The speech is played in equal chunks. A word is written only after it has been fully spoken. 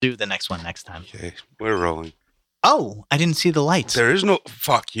Do the next one next time. Okay, we're rolling. Oh, I didn't see the lights. There is no...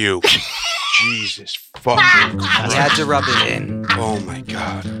 Fuck you. Jesus fucking You Christ. had to rub it in. Oh, my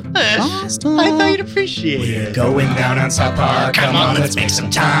God. I thought you'd appreciate it. We're going down on South Park. Come on, let's make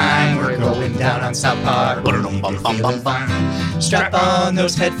some time. We're going down on South Park. We're feeling fine. Strap on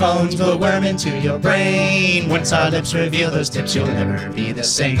those headphones, we'll worm into your brain. Once our lips reveal those tips, you'll never be the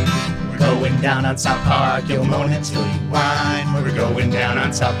same. We're going down on South Park. You'll moan until you whine. We're going down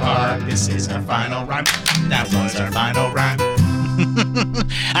on South Park. This is our final rhyme. That was our final rhyme.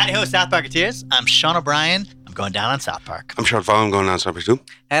 Hi, ho, South Parketeers. I'm Sean O'Brien. I'm going down on South Park. I'm Sean Fallon, going on South Park 2.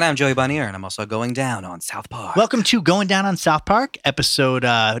 And I'm Joey Bonnier, and I'm also going down on South Park. Welcome to Going Down on South Park, episode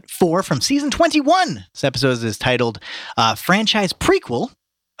 4 from season 21. This episode is titled Franchise Prequel.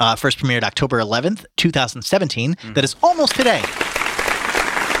 First premiered October 11th, 2017. That is almost today.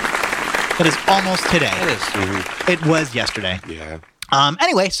 That is almost today. It is. Mm-hmm. It was yesterday. Yeah.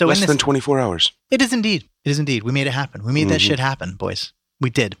 Anyway, so Less in this, than 24 hours. it is indeed. It is indeed. We made it happen. We made that shit happen, boys. We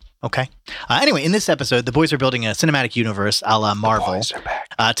did. Okay. Anyway, in this episode, the boys are building a cinematic universe a la Marvel Boys are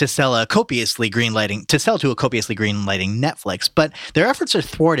back. to sell to a copiously greenlighting Netflix, but their efforts are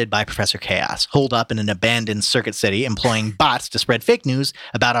thwarted by Professor Chaos, holed up in an abandoned circuit city, employing bots to spread fake news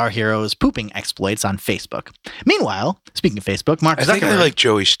about our heroes' pooping exploits on Facebook. Meanwhile, speaking of Facebook, Mark I think I Zuckerberg. like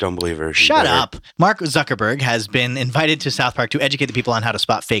Joey Stumbly version. Shut better. up. Mark Zuckerberg has been invited to South Park to educate the people on how to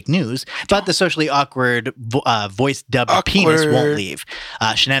spot fake news, but the socially awkward voice dubbed penis won't leave.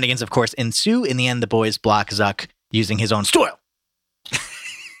 Shenanigans, of course, ensue. In the end, the boys block Zuck using his own style.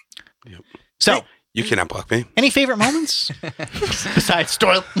 Yep. So, You cannot block me. any favorite moments besides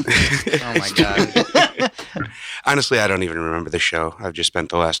style? Oh, my God. Honestly, I don't even remember the show. I've just spent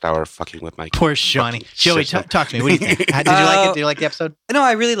the last hour fucking with my Poor Shawnee. fucking Joey, system. talk to me. What do you think? Did you like it? Did you like the episode? No,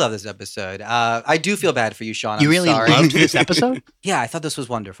 I really love this episode. I do feel bad for you, Sean. You I'm really sorry. loved this episode? Yeah, I thought this was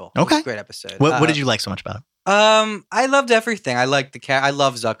wonderful. It was Okay. a great episode. What did you like so much about it? I loved everything. I liked I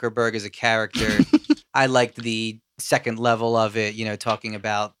love Zuckerberg as a character. I liked the second level of it, talking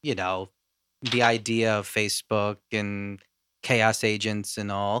about, the idea of Facebook and chaos agents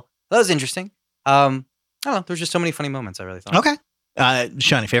and all. That was interesting. I don't know. There's just so many funny moments, I really thought. Okay.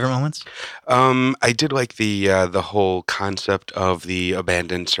 Shawnee, favorite moments? I did like the whole concept of the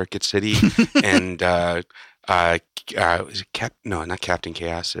abandoned circuit city and is it not Captain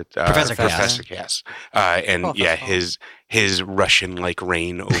Chaos, Professor Chaos. Professor Chaos. And Oh, yeah, his Russian like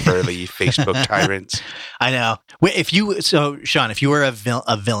reign over the Facebook tyrants. I know. Sean, if you were a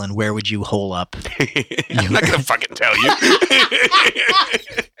villain, where would you hole up? I'm not gonna fucking tell you.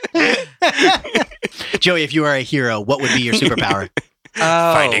 Joey, if you were a hero, what would be your superpower?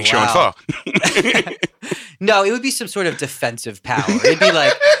 Finding Sean wow. Fall. No, it would be some sort of defensive power. It'd be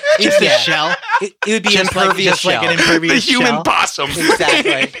like Just a yeah. shell? It would be impervious just like shell. an impervious The human shell? possum.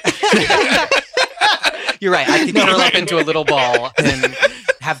 Exactly. You're right. I can curl up into a little ball and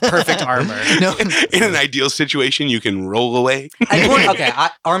have perfect armor. No. In an ideal situation, you can roll away.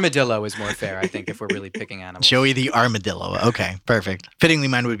 Armadillo is more fair, I think, if we're really picking animals. Joey the Armadillo. Okay, perfect. Fittingly,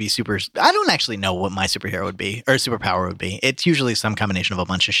 mine would be super. I don't actually know what my superhero would be or superpower would be. It's usually some combination of a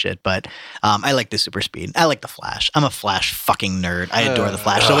bunch of shit, but I like the super speed. I like the Flash. I'm a Flash fucking nerd. I adore the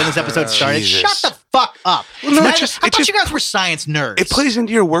Flash. So when this episode started, Jesus. shut the fuck up. Well, no, I it thought just- you guys were science nerds. It plays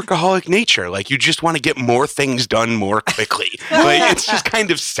into your workaholic nature. Like you just want to get more things done more quickly. Like it's just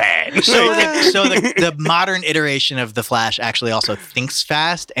kind of sad. So the modern iteration of the Flash actually also thinks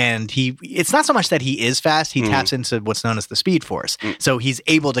fast, and it's not so much that he is fast, he taps into what's known as the Speed Force. So he's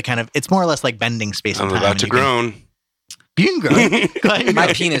able to it's more or less like bending space and I'm time. about to groan. You can grow. Go ahead and My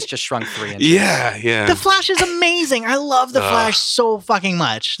grow. penis just shrunk 3 inches. Yeah. The Flash is amazing. I love the Ugh. Flash so fucking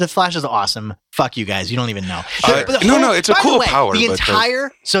much. The Flash is awesome. Fuck you guys. You don't even know. No, it's a by the cool way, power, The but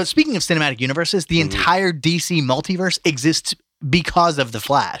entire, so speaking of cinematic universes, the entire DC multiverse exists because of the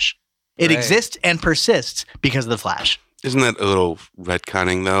Flash. It Right. exists and persists because of the Flash. Isn't that a little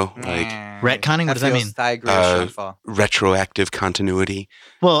retconning though? Like Retconning? What does that mean? I agree with Sean Fall. retroactive continuity.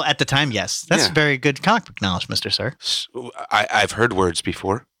 Well, at the time, yes. That's Yeah. very good comic book knowledge, Mr. Sir. I've heard words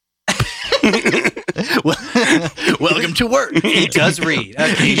before. Welcome to work. He does read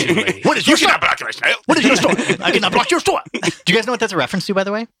occasionally. What is your store? block my style. What is your store? I cannot block your store. Do you guys know what that's a reference to, by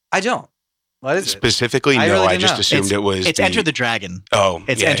the way? I don't. What is it? Specifically, I no. really I didn't just know. assumed it was. It's Enter the Dragon. Oh,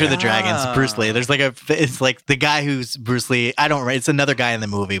 It's yeah, Enter yeah. the Dragon's Ah. Bruce Lee. There's it's like the guy who's Bruce Lee. It's another guy in the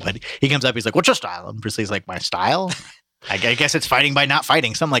movie, but he comes up. He's like, "What's your style?" And Bruce Lee's like, "My style? I guess it's fighting by not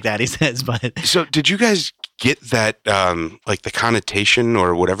fighting." Something like that. He says, but So, did you guys get that, like the connotation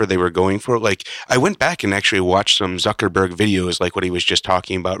or whatever they were going for. Like I went back and actually watched some Zuckerberg videos, like what he was just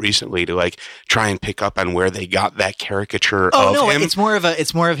talking about recently, to like try and pick up on where they got that caricature of him. it's more of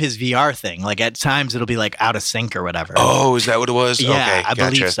his VR thing. Like at times it'll be like out of sync or whatever. Oh, is that what it was? Yeah, okay, I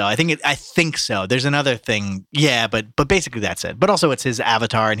gotcha. believe so. I think so. There's another thing. Yeah, but basically that's it. But also it's his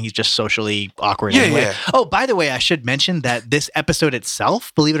avatar and he's just socially awkward Yeah, anyway. yeah. Oh, by the way, I should mention that this episode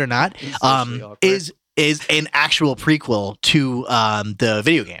itself, believe it or not, He's socially awkward. is an actual prequel to the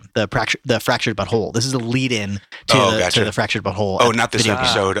video game, the Fractured But Whole. This is a lead-in to, Gotcha. to the Fractured But Whole. Oh, not this video game.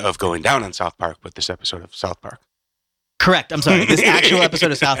 episode of Going Down on South Park, but this episode of South Park. Correct. I'm sorry. This actual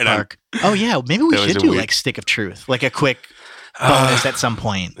episode of South Right on. Park. Oh yeah, maybe we That was should a do weird- like Stick of Truth, like a quick bonus at some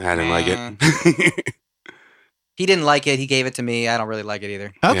point. I didn't like it. He didn't like it. He gave it to me. I don't really like it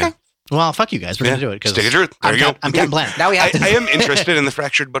either. Okay. Yeah. Well, fuck you guys. We're Yeah. gonna do it because Stick of truth. There you go. I'm Captain Planet. Now we have to. I am interested in the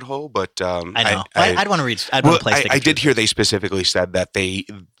Fractured But Whole, but I know. I'd want to read. I'd well, want to play. Stick I of did Truth. hear they specifically said that they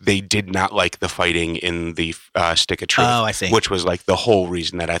did not like the fighting in the Stick of Truth. Oh, I see. Which was like the whole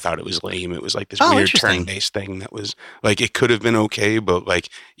reason that I thought it was lame. It was like this Oh, weird interesting. turn-based thing that was like it could have been okay, but like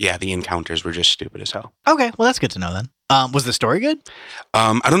yeah, the encounters were just stupid as hell. Okay, well that's good to know then. Was the story good?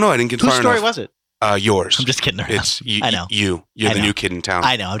 I don't know. I didn't get Whose far story enough. was it? Yours. I'm just kidding around. It's you. I know. You're I the know. new kid in town.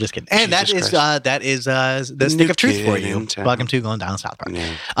 I know. I'm just kidding. And Jesus that is the New Stick of Truth for kid you. in town. Welcome to Going Down South Park.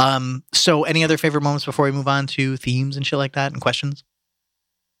 Yeah. So any other favorite moments before we move on to themes and shit like that and questions?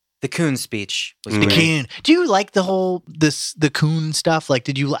 The Coon speech was Mm. The great. Coon. Do you like the whole the Coon stuff? Like,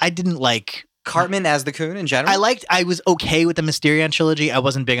 I didn't like. Cartman as the Coon in general. I was okay with the Mysterion trilogy. I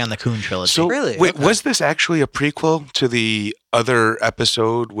wasn't big on the Coon trilogy. So Really? wait, Okay. was this actually a prequel to the other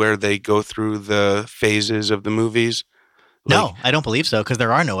episode where they go through the phases of the movies? No, I don't believe so because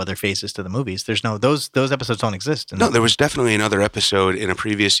there are no other phases to the movies. There's no those episodes don't exist. No, there was definitely another episode in a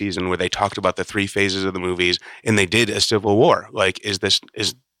previous season where they talked about the 3 phases of the movies, and they did a Civil War. Like, is this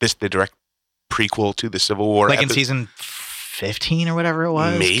the direct prequel to the Civil War? like in season 15 or whatever it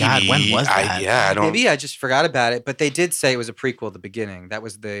was. Maybe. God, when was that? I don't. Maybe I just forgot about it, but they did say it was a prequel at the beginning. That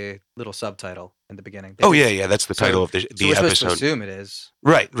was the little subtitle in the beginning. They Oh did- yeah, that's the So- title of the So we're supposed to episode. assume it is.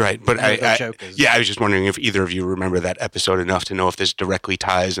 Right. But I know the I joke is. yeah, I was just wondering if either of you remember that episode enough to know if this directly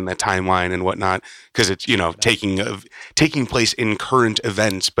ties in that timeline and whatnot, because it's taking place in current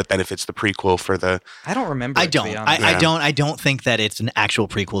events, but then if it's the prequel for the I don't remember. I it, to don't. be honest. I don't think that it's an actual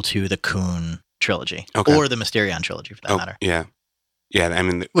prequel to the Coon trilogy Okay. or the Mysterion trilogy for that matter. yeah. I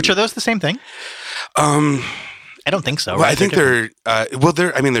mean, Which are those the same thing? I don't think so. well, right? I think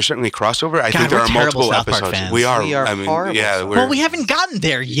different. there's certainly crossover. I God, think there we're are terrible multiple South Park episodes. fans. We are. We are I mean, horrible yeah. South We're, Well, we haven't gotten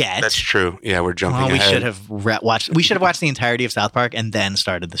there yet. That's true. Yeah, we're jumping Well, we ahead. should have watched. We should have watched the entirety of South Park and then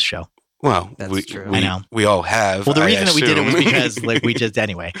started the show. Well, That's true. We, I know. We all have. Well, the I reason that we did it was assume. because like we just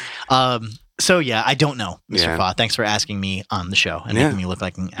anyway. So yeah, I don't know, Mr. Yeah. Fa. Thanks for asking me on the show and Yeah. making me look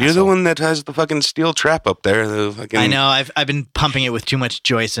like an You're the asshole. one that has the fucking steel trap up there. The fucking. I know. I've been pumping it with too much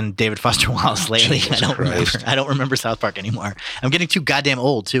Joyce and David Foster Wallace lately. Jesus I Christ. don't remember South Park anymore. I'm getting too goddamn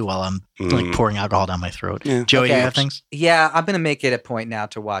old too while I'm like pouring alcohol down my throat. Yeah. Joey, Okay. you have things? Yeah, I'm gonna make it a point now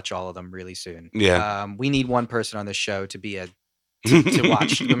to watch all of them really soon. Yeah. We need one person on the show to be to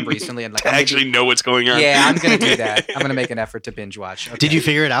watch them recently and like To I'm gonna actually know what's going on. Yeah, I'm gonna do that. I'm gonna make an effort to binge watch. Okay. Did you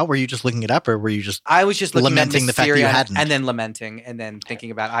figure it out? Were you just looking it up, or were you just? I was just looking lamenting at the fact that you Mysterion hadn't? and then lamenting, and then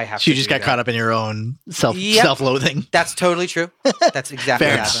thinking about I have. So you to just do got that. caught up in your own Yep. self-loathing. That's totally true. That's exactly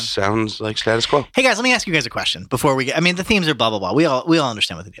Fair what enough. happened. Sounds like status quo. Hey guys, let me ask you guys a question before we get. I mean, the themes are blah blah blah. We all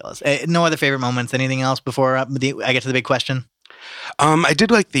understand what the deal is. No other favorite moments. Anything else before I get to the big question? I did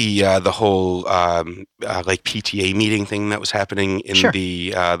like the whole like PTA meeting thing that was happening in Sure.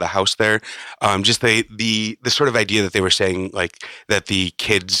 the house there. Just the sort of idea that they were saying like that the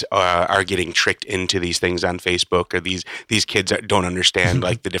kids are getting tricked into these things on Facebook, or these kids don't understand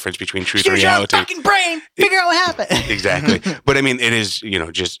like the difference between truth and Use your reality. fucking brain. Figure out what happened. Exactly. But I mean, it is,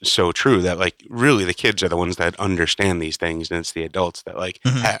 just so true that like really the kids are the ones that understand these things, and it's the adults that like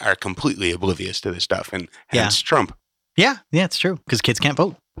Mhm. are completely oblivious to this stuff, and Yeah. hence Trump. Yeah, it's true because kids can't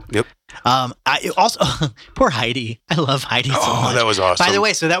vote. Yep. I also poor Heidi. I love Heidi so Oh, much. that was awesome. By the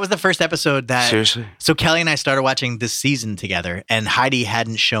way, so that was the first episode that. Seriously? So Kelly and I started watching this season together, and Heidi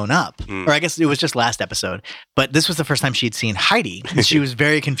hadn't shown up, Mm. or I guess it was just last episode. But this was the first time she'd seen Heidi, and she was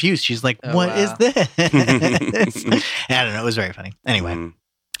very confused. She's like, Oh, "What is wow. this?" And I don't know. It was very funny. Anyway,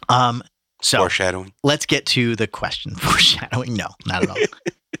 Mm, so foreshadowing. let's get to the question. Foreshadowing? No, not at all.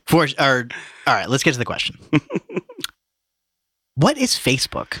 All right, let's get to the question. What is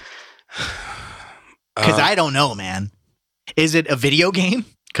Facebook? Because I don't know, man. Is it a video game?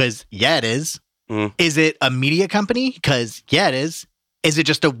 Because yeah, it is. Mm. Is it a media company? Because yeah, it is. Is it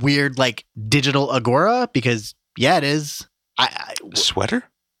just a weird like digital agora? Because yeah, it is. Sweater?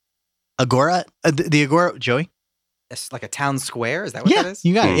 Agora, the agora, Joey. It's like a town square. Is that what that is?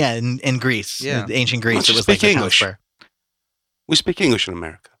 You got it. Yeah, in Greece, Yeah. ancient Greece, Let's it was speak like the town English. square. We speak English in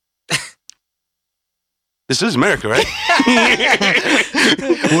America. This is America, right?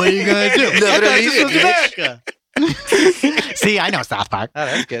 What are you gonna do? No, but I thought it this was America. See, I know South Park. Oh,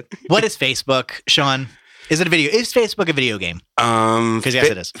 that's good. What is Facebook, Sean? Is it a video? Is Facebook a video game? Because yes,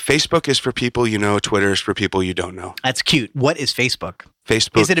 it is. Facebook is for people you know. Twitter is for people you don't know. That's cute. What is Facebook?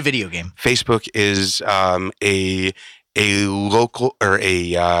 Facebook Is it a video game? Facebook is a local or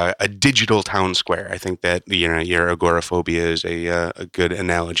a digital town square. I think that your agoraphobia is a good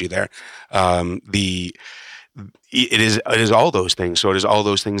analogy there. It is all those things. So it is all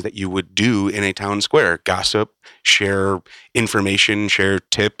those things that you would do in a town square: gossip, share information, share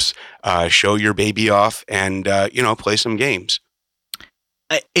tips, show your baby off, and play some games.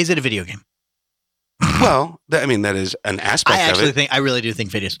 Is it a video game? Well, that is an aspect I actually of it. I really do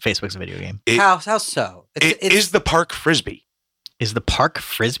think Facebook's a video game. How so? It is the park frisbee. Is the park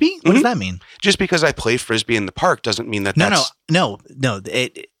frisbee? What does that mean? Just because I play frisbee in the park doesn't mean that that's... No.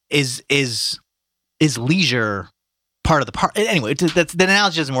 It is leisure part of the park. Anyway, the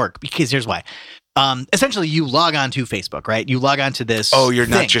analogy doesn't work because here's why. Essentially, you log on to Facebook, right? You log on to this. Oh, you're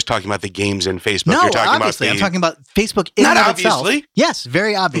thing. not just talking about the games in Facebook. No, you're talking obviously. about I'm talking about Facebook in Not and of obviously. itself. Yes,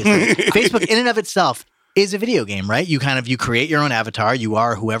 very obviously. Facebook in and of itself is a video game, right? You create your own avatar. You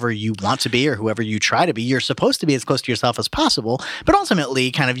are whoever you want to be or whoever you try to be. You're supposed to be as close to yourself as possible, but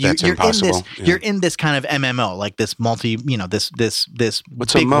ultimately, kind of you're in this. Yeah. You're in this kind of MMO, like this multi. This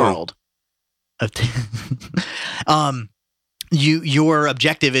What's big a mo? world. Your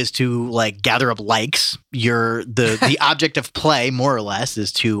objective is to like gather up likes. The object of play, more or less,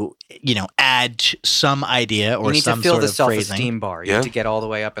 is to add some idea or you need some to fill sort the of phrasing. self-esteem bar. You Yeah. need to get all the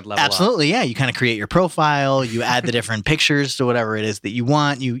way up and level Absolutely, yeah. You kind of create your profile. You add the different pictures to whatever it is that you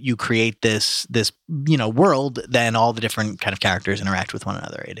want. You create this world. Then all the different kind of characters interact with one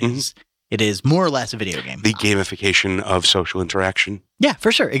another. It is more or less a video game. The gamification of social interaction. Yeah,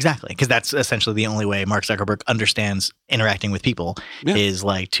 for sure, exactly. Because that's essentially the only way Mark Zuckerberg understands interacting with people is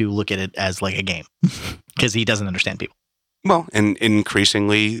like to look at it as like a game, because he doesn't understand people. Well, and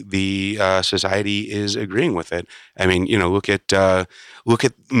increasingly the society is agreeing with it. I mean, look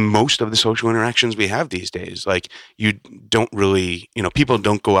at most of the social interactions we have these days. Like, you don't really, people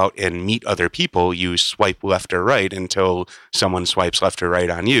don't go out and meet other people. You swipe left or right until someone swipes left or right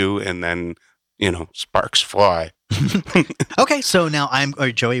on you, and then sparks fly. Okay, so now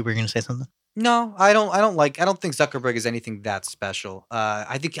Joey, we're going to say something. No, I don't think Zuckerberg is anything that special.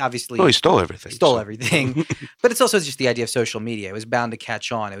 I think obviously Well, he stole everything. everything. But it's also just the idea of social media. It was bound to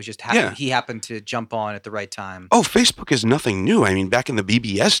catch on. It was just he happened to jump on at the right time. Oh, Facebook is nothing new. I mean, back in the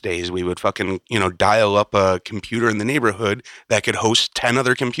BBS days, we would fucking, dial up a computer in the neighborhood that could host 10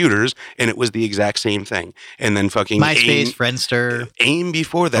 other computers, and it was the exact same thing. And then fucking MySpace, Friendster, AIM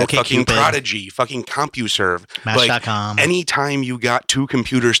before that, fucking OkCupid. Prodigy, fucking CompuServe. Match.com. Anytime you got two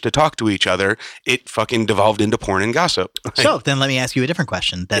computers to talk to each other, it fucking devolved into porn and gossip. So then let me ask you a different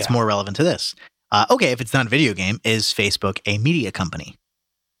question that's more relevant to this. Okay, if it's not a video game, is Facebook a media company?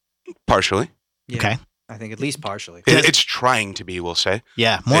 Partially. Yeah, Okay. I think at least partially. It's trying to be, we'll say.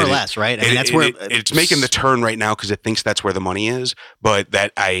 Yeah, more or less, right? I mean, that's where it's making the turn right now because it thinks that's where the money is. But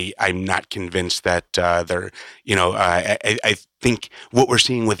that I'm not convinced that they're, I think what we're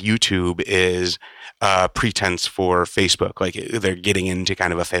seeing with YouTube is pretense for Facebook. Like, they're getting into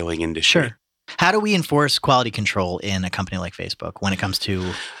kind of a failing industry. Sure. How do we enforce quality control in a company like Facebook when it comes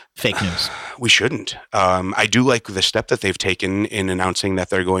to fake news? We shouldn't. I do like the step that they've taken in announcing that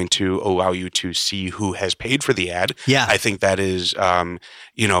they're going to allow you to see who has paid for the ad. Yeah. I think that is, a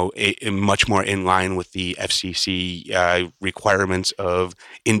much more in line with the FCC requirements of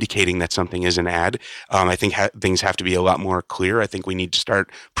indicating that something is an ad. I think things have to be a lot more clear. I think we need to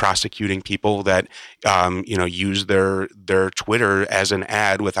start prosecuting people that, use their Twitter as an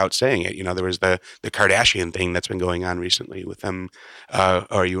ad without saying it. There was the Kardashian thing that's been going on recently with them.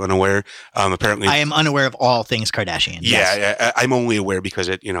 Are you unaware? Apparently, I am unaware of all things Kardashian. Yeah, Yes. I'm only aware because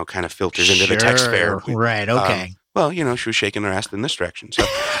it, kind of filters into the text there. Right. Okay. Well, she was shaking her ass in this direction. So,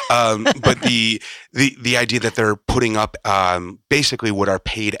 but the idea that they're putting up basically what are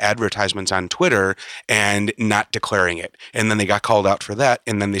paid advertisements on Twitter and not declaring it, and then they got called out for that,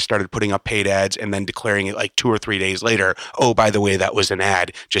 and then they started putting up paid ads and then declaring it like 2 or 3 days later. Oh, by the way, that was an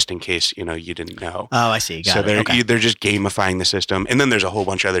ad, just in case you didn't know. Oh, I see. Got So it. they're just gamifying the system, and then there's a whole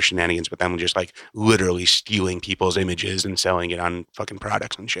bunch of other shenanigans with them, just like literally stealing people's images and selling it on fucking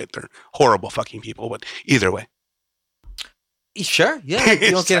products and shit. They're horrible fucking people, but either way. Sure, yeah.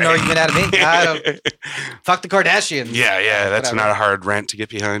 You don't get an argument out of me. I don't, fuck the Kardashians. Yeah, that's Whatever. not a hard rant to get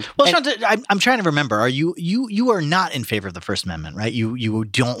behind. Well, Sean, I'm trying to remember. Are you are not in favor of the First Amendment, right? You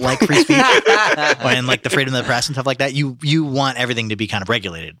don't like free speech and like the freedom of the press and stuff like that. You want everything to be kind of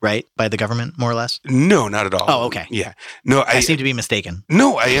regulated, right, by the government, more or less. No, not at all. Oh, okay. Yeah, no, I seem to be mistaken.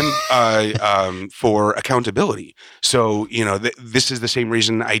 No, I am for accountability. So, this is the same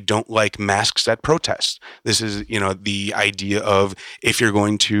reason I don't like masks at protests. This is, the idea of if you're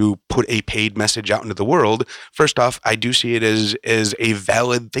going to put a paid message out into the world, first off, I do see it as a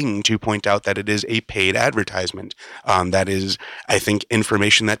valid thing to point out that it is a paid advertisement. That is, I think,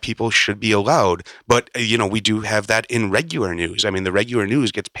 information that people should be allowed. But, we do have that in regular news. I mean, the regular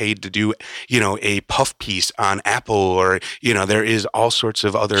news gets paid to do, a puff piece on Apple or, there is all sorts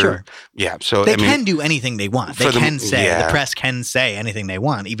of other. Sure. Yeah. So They can do anything they want. They can say, yeah. the press can say anything they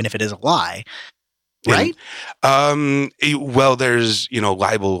want, even if it is a lie. Right? Well, there's,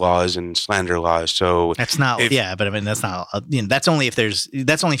 libel laws and slander laws. So That's not, but I mean, that's not, that's only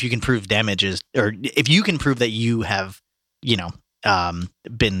if you can prove damages, or if you can prove that you have,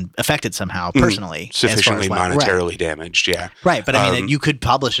 been affected somehow personally. Sufficiently as far as monetarily damaged. Yeah. Right. But I mean, you could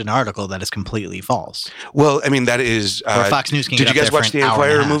publish an article that is completely false. Well, I mean, that is. Or Fox News can did get you up guys there watch for the an hour and a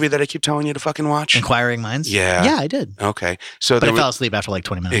Inquirer half. movie that I keep telling you to fucking watch? Inquiring Minds? Yeah. Yeah, I did. Okay. So But I fell asleep after like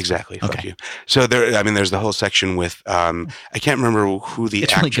 20 minutes. Exactly. Okay. Fuck you. So there's the whole section with, I can't remember who the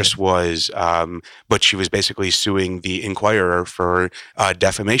It's really actress good. was, but she was basically suing the Inquirer for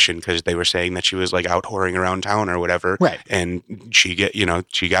defamation because they were saying that she was like out whoring around town or whatever. Right. And she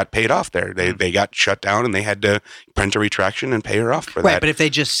got paid off there. They got shut down and they had to print a retraction and pay her off for Right, that. but if they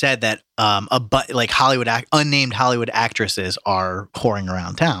just said that like unnamed Hollywood actresses are whoring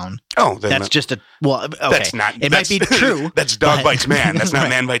around town, then that's just okay. That's not. It might be true. That's dog but- bites man. That's not Right.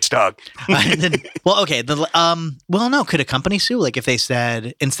 man bites dog. Okay. Well, no. Could a company sue? Like if they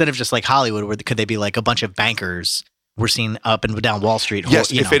said instead of just like Hollywood, could they be like a bunch of bankers were seen up and down Wall Street?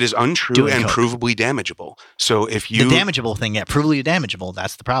 Yes, if it is untrue doing and coke. provably damageable. So if you the damageable thing, provably damageable,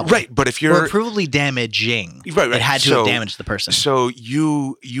 that's the problem. right, but if Or you're provably damaging, Right. it had to have damaged the person. So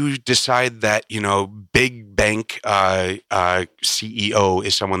you decide that big bank CEO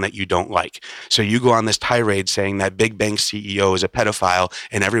is someone that you don't like. So you go on this tirade saying that big bank CEO is a pedophile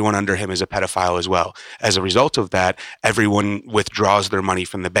and everyone under him is a pedophile as well. As a result of that, everyone withdraws their money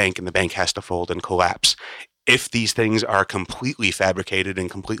from the bank and the bank has to fold and collapse. If these things are completely fabricated and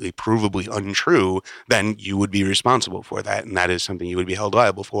completely provably untrue, then you would be responsible for that. And that is something you would be held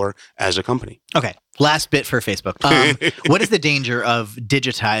liable for as a company. Okay. Last bit for Facebook. What is the danger of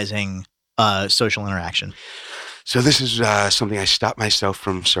digitizing social interaction? So this is something I stopped myself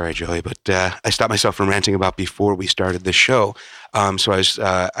from. Sorry, Joey, but I stopped myself from ranting about before we started the show. So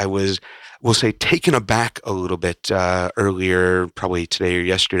I was, we'll say, taken aback a little bit earlier, probably today or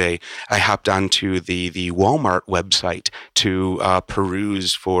yesterday. I hopped onto the Walmart website to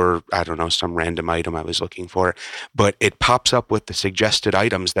peruse for, I don't know, some random item I was looking for, but it pops up with the suggested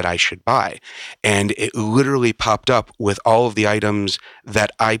items that I should buy. And it literally popped up with all of the items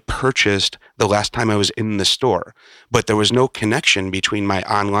that I purchased the last time I was in the store, but there was no connection between my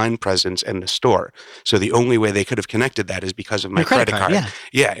online presence and the store. So the only way they could have connected that is because of my Your credit credit card. card,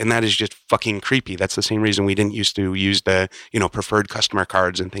 Yeah, and that is just fucking creepy. That's the same reason we didn't used to use the, preferred customer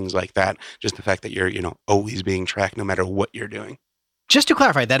cards and things like that. Just the fact that you're, always being tracked no matter what you're doing. Just to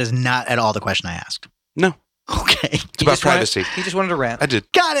clarify, that is not at all the question I asked. No, Okay. it's about privacy. He just wanted to rant. I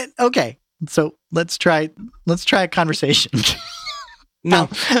did. Got it. Okay. So let's try a conversation. No,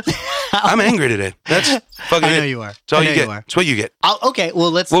 I'm angry today. That's fucking I know it. you are. That's all I know you get. are. That's what you get. Okay. Well,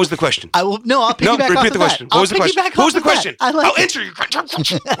 let's. What was the question? I'll No, piggyback off repeat of the question. that. What was the I'll question? piggyback What was off the of that. question? I like I'll it. answer your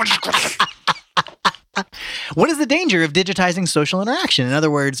question. What is the question? What is the danger of digitizing social interaction? In other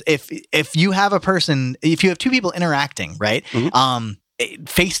words, if you have two people interacting, right, Mhm.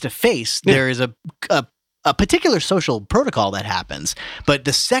 face to face, Yeah. there is a particular social protocol that happens. But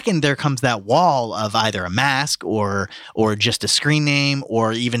the second there comes that wall of either a mask or just a screen name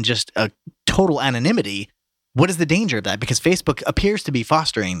or even just a total anonymity, what is the danger of that? Because Facebook appears to be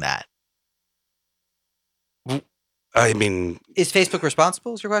fostering that. I mean, Is Facebook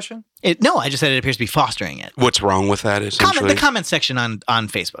responsible? Is your question? No, I just said it appears to be fostering it. what's wrong with that? Essentially, The comment section on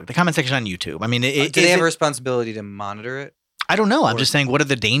Facebook, the comment section on YouTube. I mean, Do they have a responsibility to monitor it? I don't know. I'm Or- just saying, what are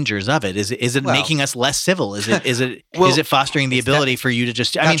the dangers of it? Is it Well- making us less civil? Is it Well, fostering the it's ability for you to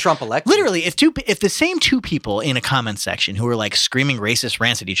just? I Got mean, Trump elected. literally, if the same two people in a comment section who are like screaming racist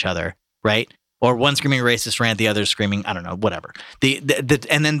rants at each other, right? Or one screaming racist rant, the other screaming, I don't know, whatever.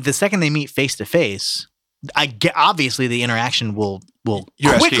 And then the second they meet face to face, obviously the interaction will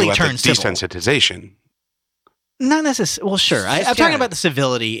you're asking quickly about turn the civil. desensitization. Not necessarily. Well, sure. I'm Just talking get about it. the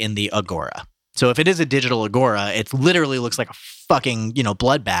civility in the agora. So if it is a digital agora, it literally looks like a fucking,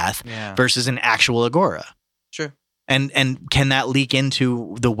 bloodbath Yeah. versus an actual agora. Sure. And can that leak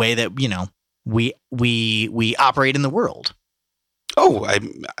into the way that, we operate in the world? Oh,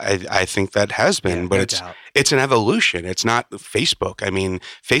 I think that has been, Yeah, but no it's doubt. it's an evolution. It's not Facebook. I mean,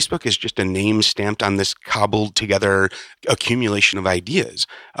 Facebook is just a name stamped on this cobbled together accumulation of ideas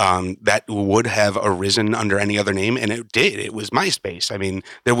that would have arisen under any other name, and it did. It was MySpace. I mean,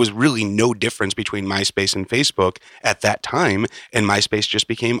 there was really no difference between MySpace and Facebook at that time, and MySpace just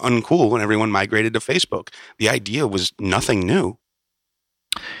became uncool, and everyone migrated to Facebook. The idea was nothing new.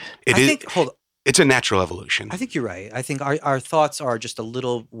 It's a natural evolution. I think you're right. I think our thoughts are just a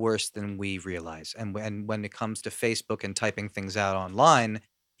little worse than we realize. And when it comes to Facebook and typing things out online,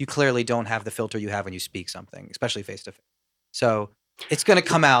 you clearly don't have the filter you have when you speak something, especially face to face. So it's going to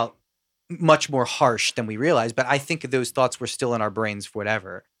come out much more harsh than we realize. But I think those thoughts were still in our brains for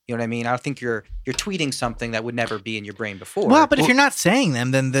whatever. You know what I mean? I don't think you're tweeting something that would never be in your brain before. Well, but if you're not saying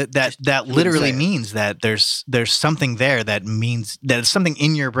them, then that literally say it. means that there's something there that means that it's something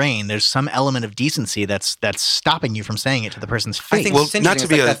in your brain. There's some element of decency that's stopping you from saying it to the person's face. I think Well, it's interesting. not to It's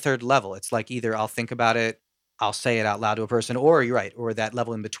be like a- that third level. It's like either I'll think about it, I'll say it out loud to a person, or you're right, or that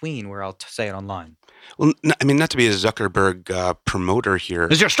level in between where I'll say it online. Well, not to be a Zuckerberg promoter here.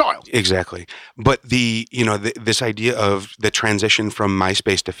 It's your style. Exactly. But this idea of the transition from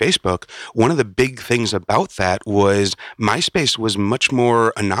MySpace to Facebook, one of the big things about that was MySpace was much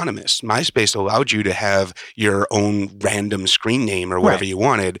more anonymous. MySpace allowed you to have your own random screen name or whatever Right. you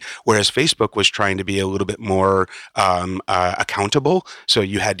wanted, whereas Facebook was trying to be a little bit more accountable. So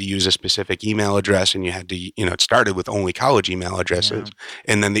you had to use a specific email address, and you had to, it started with only college email addresses.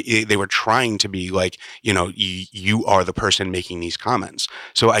 And then they were trying to be like, you are the person making these comments.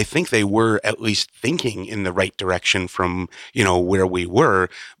 So I think they were at least thinking in the right direction from, where we were.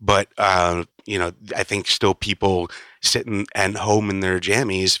 But, I think still people sitting at home in their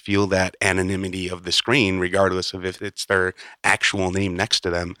jammies feel that anonymity of the screen, regardless of if it's their actual name next to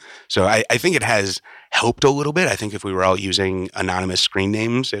them. So I think it has helped a little bit. I think if we were all using anonymous screen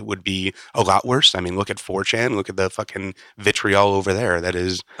names, it would be a lot worse. I mean, look at 4chan, look at the fucking vitriol over there. That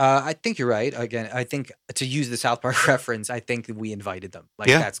is, I think you're right. Again, I think to use the South Park reference, I think we invited them. Like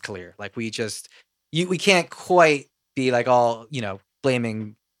Yeah. that's clear. Like we can't quite be like all,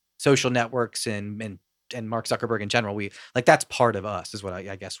 blaming social networks and Mark Zuckerberg in general. We like that's part of us is what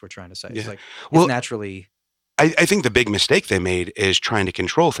I guess we're trying to say. Yeah. It's like Well, it's naturally. I think the big mistake they made is trying to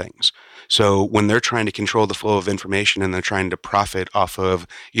control things. So when they're trying to control the flow of information and they're trying to profit off of,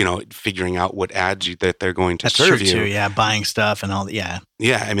 figuring out what ads that they're going to That's true serve you. too. Yeah, buying stuff and all. Yeah,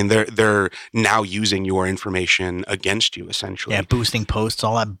 Yeah, I mean they're now using your information against you essentially. yeah, boosting posts,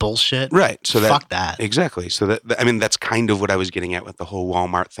 all that bullshit. Right. So Fuck that. Exactly. So that's kind of what I was getting at with the whole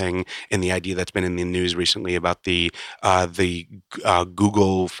Walmart thing and the idea that's been in the news recently about the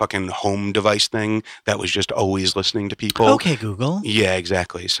Google fucking home device thing that was just always listening to people. Okay, Google. Yeah,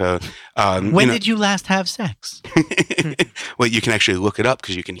 exactly. So When did you last have sex? well, you can actually look it up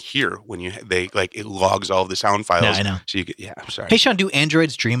because you can hear when it logs all of the sound files. Yeah, I know. So I'm sorry. Hey, Sean, do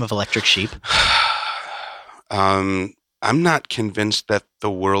androids dream of electric sheep? I'm not convinced that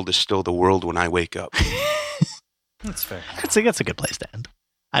the world is still the world when I wake up. That's fair. That's a good place to end.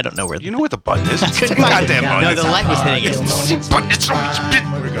 I don't know where. You know what the button is? It's couldn't a find it. goddamn button. No, the light was hitting it. Button, it's so much bit-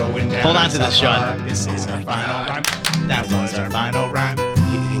 We're going down Hold on to this, Sean. This is our final rhyme. That was our final rhyme.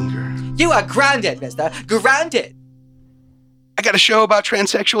 Anger. You are grounded, mister. Grounded. I got a show about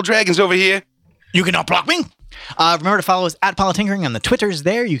transsexual dragons over here. You cannot block me. Remember to follow us at Politinkering on the Twitters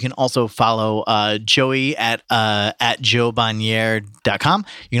there. You can also follow Joey at joebonier.com.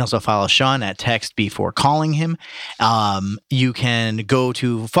 You can also follow Sean at text before calling him. You can go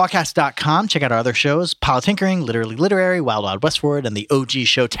to Fawcast.com, check out our other shows, Politinkering, Literally Literary, Wild Wild Westward, and the OG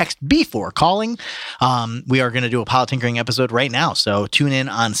show Text Before Calling. We are going to do a Politinkering episode right now, so tune in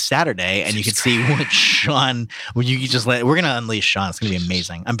on Saturday and you can see what Sean, we're going to unleash Sean. It's going to be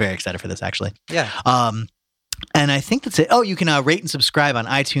amazing. I'm very excited for this, actually. Yeah. And I think that's it. Oh, you can rate and subscribe on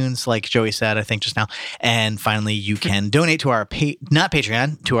iTunes, like Joey said, I think just now. And finally, you can donate to our not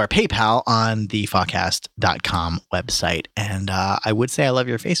Patreon, to our PayPal on the Fawcast.com website. And I would say I love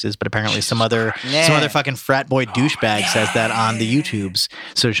your faces, but apparently some other fucking frat boy douchebag says that on the YouTubes.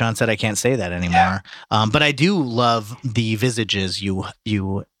 So Sean said I can't say that anymore. But I do love the visages you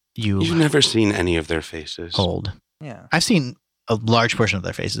You've never seen any of their faces. hold. Yeah. I've seen a large portion of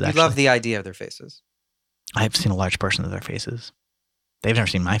their faces. You Actually, love the idea of their faces. I've seen a large portion of their faces. They've never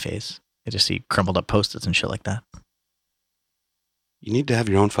seen my face. They just see crumpled up Post-its and shit like that. You need to have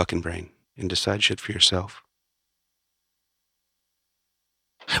your own fucking brain and decide shit for yourself.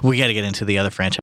 We got to get into the other franchise.